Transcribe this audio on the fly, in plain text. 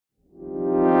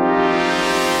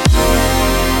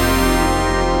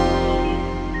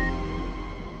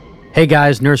Hey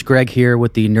guys, Nurse Greg here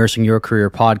with the Nursing Your Career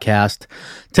podcast.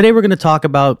 Today we're going to talk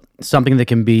about something that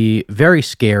can be very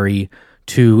scary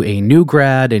to a new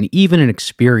grad and even an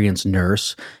experienced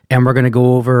nurse. And we're going to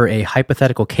go over a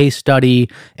hypothetical case study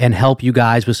and help you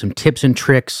guys with some tips and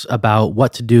tricks about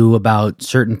what to do about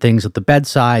certain things at the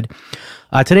bedside.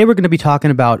 Today we're going to be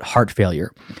talking about heart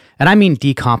failure. And I mean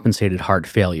decompensated heart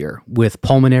failure with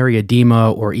pulmonary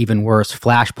edema, or even worse,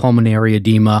 flash pulmonary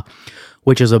edema,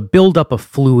 which is a buildup of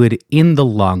fluid in the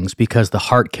lungs because the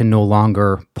heart can no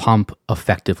longer pump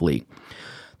effectively.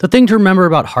 The thing to remember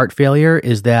about heart failure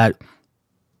is that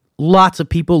lots of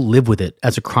people live with it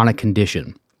as a chronic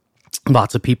condition.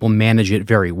 Lots of people manage it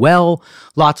very well.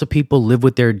 Lots of people live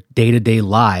with their day-to-day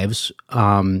lives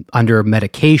under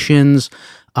medications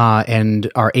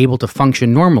and are able to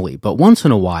function normally. But once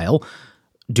in a while,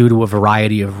 due to a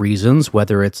variety of reasons,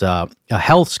 whether it's a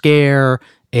health scare,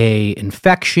 a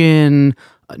infection,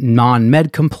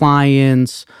 non-med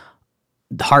compliance,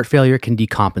 heart failure can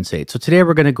decompensate. So today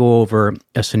we're going to go over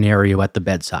a scenario at the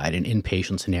bedside, an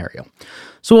inpatient scenario.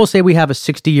 So we'll say we have a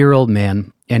 60-year-old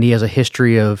man and he has a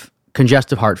history of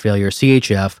congestive heart failure,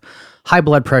 CHF, high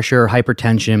blood pressure,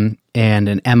 hypertension, and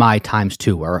an MI times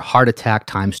 2, or a heart attack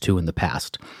times 2 in the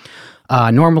past.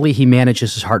 Normally he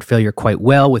manages his heart failure quite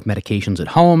well with medications at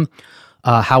home.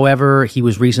 However, he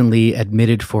was recently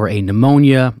admitted for a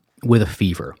pneumonia with a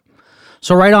fever.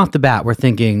 So right off the bat, we're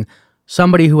thinking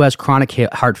somebody who has chronic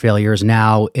heart failure is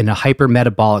now in a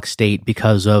hypermetabolic state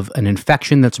because of an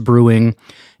infection that's brewing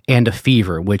and a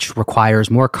fever, which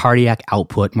requires more cardiac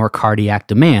output, more cardiac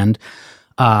demand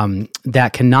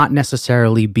that cannot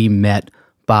necessarily be met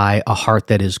by a heart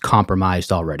that is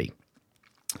compromised already.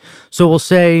 So we'll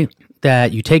say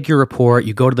that you take your report,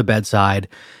 you go to the bedside,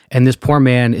 and this poor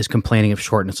man is complaining of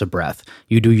shortness of breath.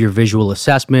 You do your visual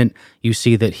assessment. You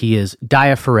see that he is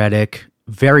diaphoretic,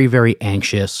 very, very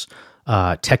anxious,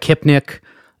 tachypnic,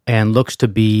 and looks to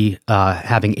be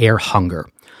having air hunger.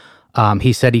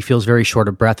 He said he feels very short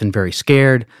of breath and very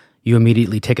scared. You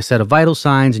immediately take a set of vital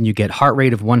signs, and you get heart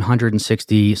rate of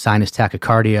 160, sinus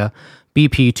tachycardia,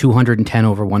 BP 210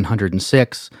 over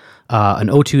 106, an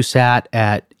O2 sat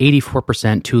at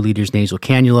 84%, 2 liters nasal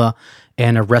cannula,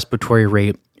 and a respiratory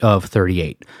rate of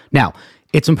 38. Now,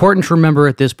 it's important to remember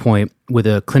at this point, with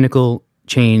a clinical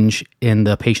change in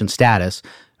the patient status,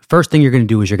 first thing you're going to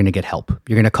do is you're going to get help.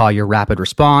 You're going to call your rapid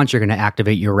response. You're going to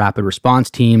activate your rapid response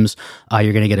teams.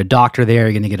 You're going to get a doctor there.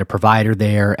 You're going to get a provider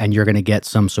there, and you're going to get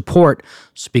some support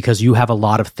because you have a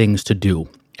lot of things to do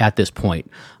at this point.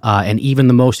 And even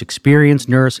the most experienced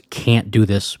nurse can't do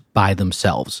this by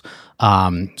themselves.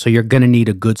 So you're going to need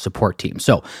a good support team.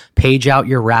 So page out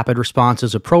your rapid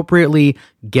responses appropriately,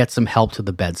 get some help to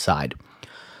the bedside.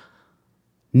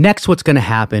 Next, what's going to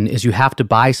happen is you have to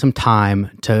buy some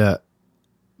time to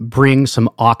bring some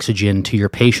oxygen to your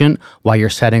patient while you're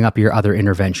setting up your other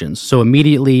interventions. So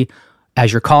immediately,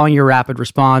 as you're calling your rapid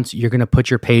response, you're going to put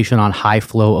your patient on high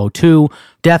flow O2,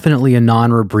 definitely a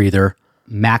non-rebreather,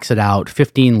 max it out,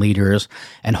 15 liters,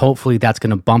 and hopefully that's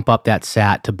going to bump up that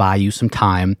SAT to buy you some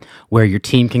time where your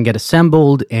team can get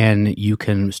assembled and you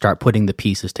can start putting the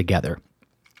pieces together.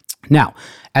 Now,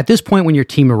 at this point when your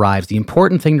team arrives, the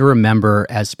important thing to remember,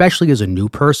 especially as a new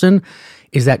person,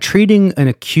 is that treating an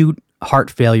acute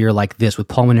heart failure like this with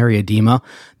pulmonary edema,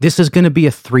 this is going to be a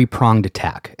 3-pronged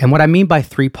attack. And what I mean by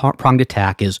 3-pronged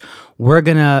attack is we're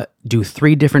going to do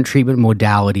 3 different treatment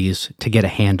modalities to get a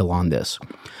handle on this.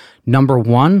 Number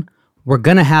 1, we're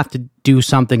going to have to do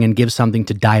something and give something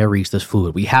to diurese this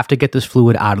fluid. We have to get this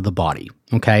fluid out of the body,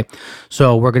 okay?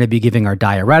 So we're going to be giving our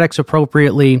diuretics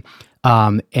appropriately,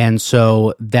 and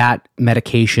so that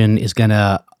medication is going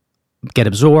to get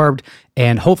absorbed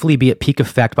and hopefully be at peak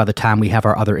effect by the time we have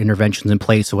our other interventions in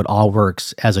place, so it all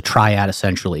works as a triad,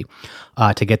 essentially,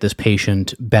 to get this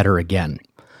patient better again.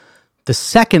 The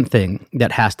second thing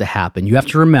that has to happen, you have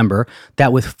to remember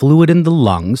that with fluid in the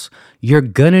lungs, you're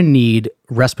going to need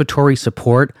respiratory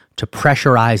support to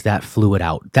pressurize that fluid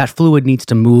out. That fluid needs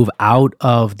to move out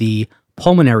of the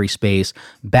pulmonary space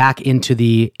back into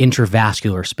the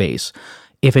intravascular space.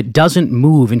 If it doesn't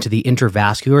move into the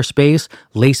intravascular space,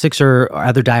 Lasix or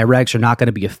other diuretics are not going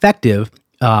to be effective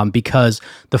because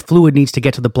the fluid needs to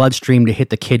get to the bloodstream to hit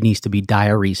the kidneys to be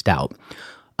diuresed out.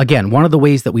 Again, one of the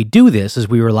ways that we do this is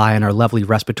we rely on our lovely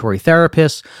respiratory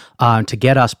therapists to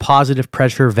get us positive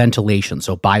pressure ventilation,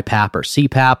 so BiPAP or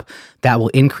CPAP. That will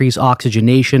increase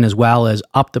oxygenation as well as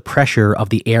up the pressure of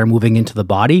the air moving into the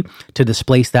body to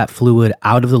displace that fluid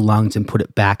out of the lungs and put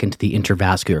it back into the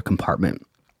intravascular compartment.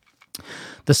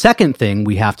 The second thing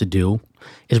we have to do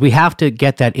is we have to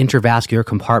get that intravascular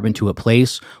compartment to a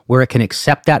place where it can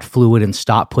accept that fluid and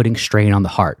stop putting strain on the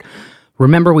heart.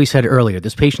 Remember we said earlier,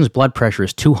 this patient's blood pressure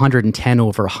is 210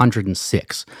 over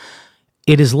 106.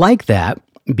 It is like that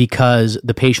because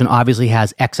the patient obviously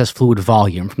has excess fluid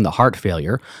volume from the heart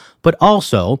failure, but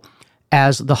also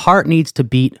as the heart needs to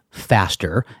beat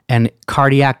faster and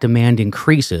cardiac demand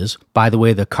increases, by the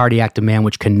way, the cardiac demand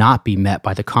which cannot be met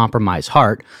by the compromised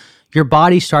heart, your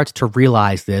body starts to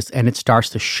realize this and it starts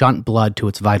to shunt blood to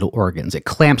its vital organs. It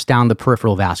clamps down the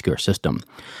peripheral vascular system.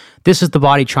 This is the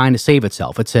body trying to save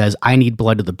itself. It says, I need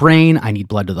blood to the brain, I need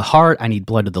blood to the heart, I need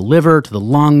blood to the liver, to the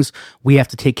lungs. We have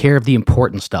to take care of the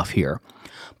important stuff here.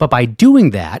 But by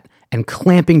doing that and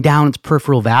clamping down its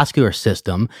peripheral vascular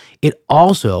system, it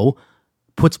also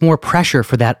puts more pressure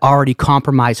for that already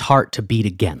compromised heart to beat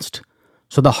against.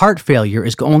 So the heart failure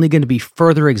is only going to be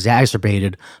further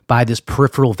exacerbated by this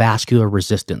peripheral vascular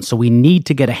resistance. So we need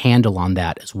to get a handle on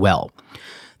that as well.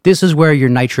 This is where your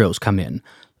nitros come in.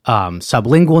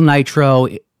 Sublingual nitro,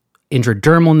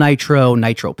 intradermal nitro,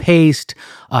 nitro paste,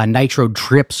 nitro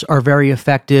drips are very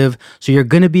effective. So you're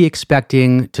going to be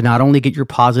expecting to not only get your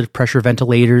positive pressure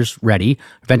ventilations ready,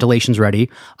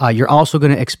 you're also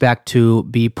going to expect to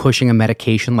be pushing a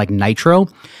medication like nitro,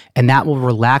 and that will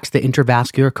relax the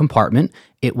intravascular compartment.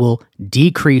 It will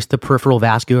decrease the peripheral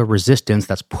vascular resistance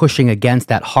that's pushing against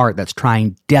that heart that's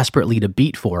trying desperately to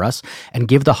beat for us, and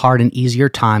give the heart an easier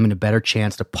time and a better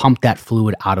chance to pump that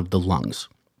fluid out of the lungs.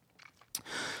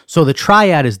 So the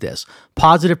triad is this: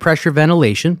 positive pressure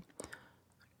ventilation,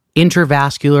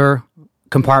 intravascular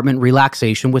compartment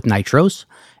relaxation with nitros,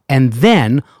 and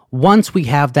then once we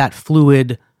have that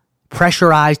fluid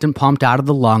pressurized and pumped out of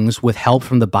the lungs with help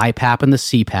from the BiPAP and the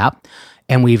CPAP,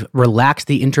 and we've relaxed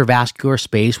the intravascular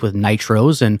space with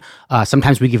nitros, and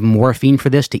sometimes we give morphine for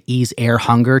this to ease air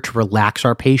hunger, to relax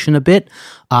our patient a bit,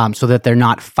 so that they're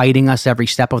not fighting us every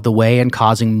step of the way and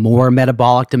causing more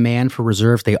metabolic demand for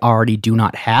reserves they already do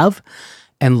not have.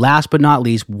 And last but not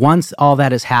least, once all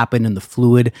that has happened and the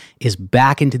fluid is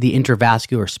back into the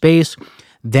intravascular space,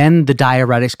 then the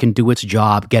diuretics can do its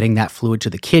job getting that fluid to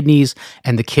the kidneys,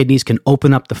 and the kidneys can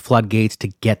open up the floodgates to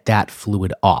get that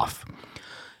fluid off.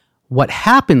 What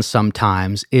happens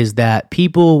sometimes is that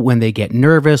people, when they get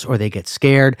nervous or they get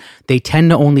scared, they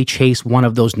tend to only chase one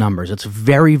of those numbers. It's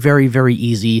very, very, very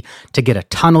easy to get a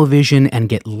tunnel vision and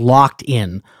get locked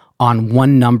in on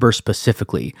one number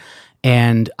specifically.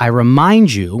 And I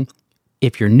remind you,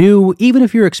 if you're new, even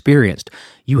if you're experienced,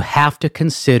 you have to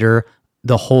consider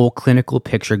the whole clinical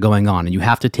picture going on. And you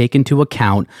have to take into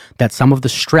account that some of the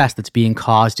stress that's being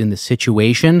caused in the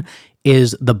situation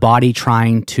is the body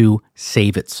trying to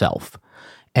save itself.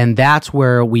 And that's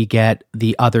where we get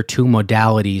the other two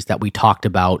modalities that we talked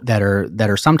about that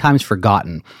are sometimes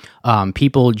forgotten.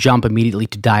 People jump immediately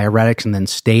to diuretics and then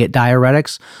stay at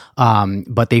diuretics,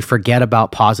 but they forget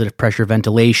about positive pressure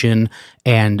ventilation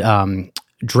and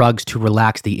drugs to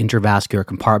relax the intravascular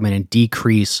compartment and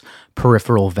decrease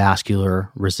peripheral vascular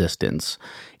resistance.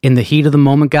 In the heat of the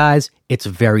moment, guys, it's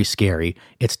very scary.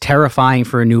 It's terrifying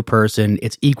for a new person.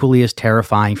 It's equally as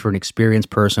terrifying for an experienced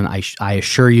person, I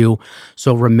assure you.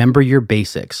 So remember your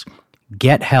basics.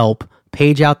 Get help,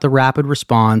 page out the rapid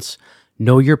response,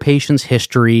 know your patient's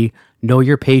history, know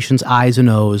your patient's I's and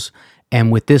O's, and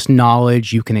with this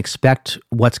knowledge, you can expect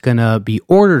what's going to be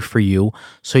ordered for you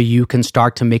so you can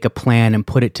start to make a plan and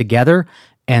put it together,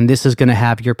 and this is going to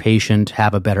have your patient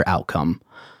have a better outcome.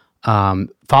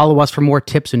 Follow us for more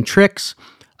tips and tricks.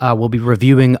 We'll be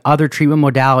reviewing other treatment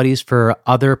modalities for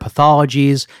other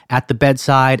pathologies at the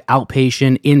bedside,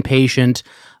 outpatient, inpatient.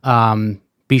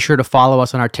 Be sure to follow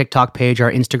us on our TikTok page,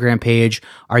 our Instagram page,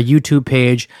 our YouTube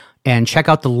page, and check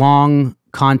out the long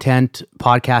content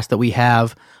podcast that we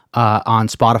have on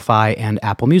Spotify and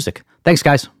Apple Music. Thanks,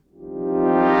 guys.